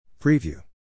Preview.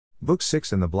 Book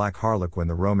 6 in the Black Harlequin,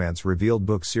 the romance revealed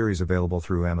book series available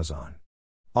through Amazon.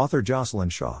 Author Jocelyn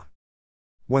Shaw.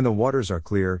 When the waters are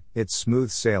clear, it's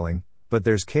smooth sailing, but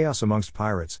there's chaos amongst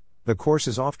pirates, the course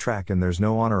is off track and there's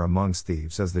no honor amongst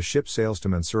thieves as the ship sails to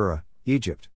Mansoura,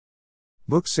 Egypt.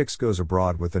 Book 6 goes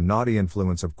abroad with the naughty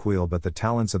influence of Queel but the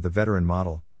talents of the veteran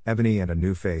model, Ebony, and a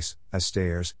new face,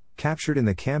 Astairs, captured in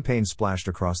the campaign splashed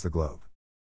across the globe.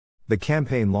 The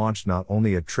campaign launched not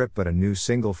only a trip but a new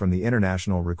single from the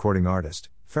international recording artist,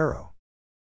 Pharaoh.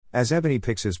 As Ebony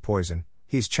picks his poison,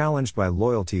 he's challenged by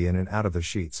loyalty in and out of the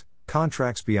sheets,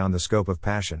 contracts beyond the scope of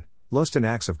passion, lust and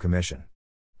acts of commission.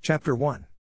 Chapter 1.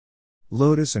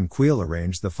 Lotus and Queel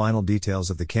arranged the final details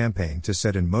of the campaign to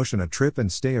set in motion a trip and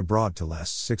stay abroad to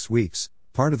last 6 weeks,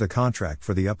 part of the contract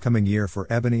for the upcoming year for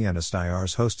Ebony and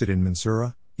Astairs hosted in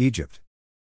Mansoura, Egypt.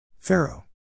 Pharaoh.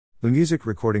 The music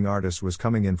recording artist was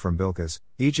coming in from Bilqis,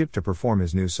 Egypt to perform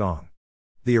his new song.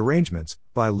 The arrangements,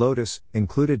 by Lotus,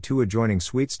 included 2 adjoining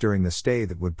suites during the stay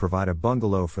that would provide a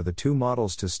bungalow for the 2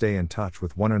 models to stay in touch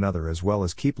with one another as well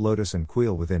as keep Lotus and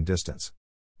Queel within distance.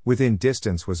 Within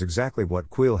distance was exactly what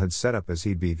Queel had set up, as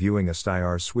he'd be viewing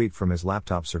Astairs' suite from his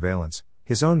laptop surveillance,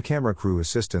 his own camera crew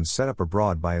assistants set up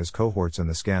abroad by his cohorts in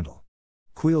the scandal.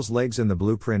 Queel's legs in the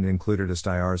blueprint included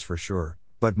Astairs for sure,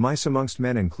 but mice amongst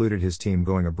men included his team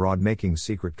going abroad making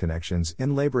secret connections,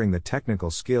 laboring the technical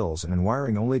skills and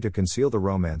wiring only to conceal the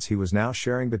romance he was now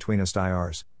sharing between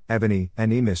Astairs, Ebony,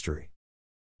 and Mystery.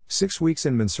 6 weeks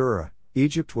in Mansoura,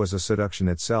 Egypt was a seduction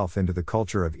itself into the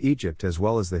culture of Egypt as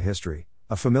well as the history.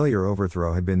 A familiar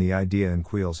overthrow had been the idea in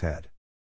Queel's head.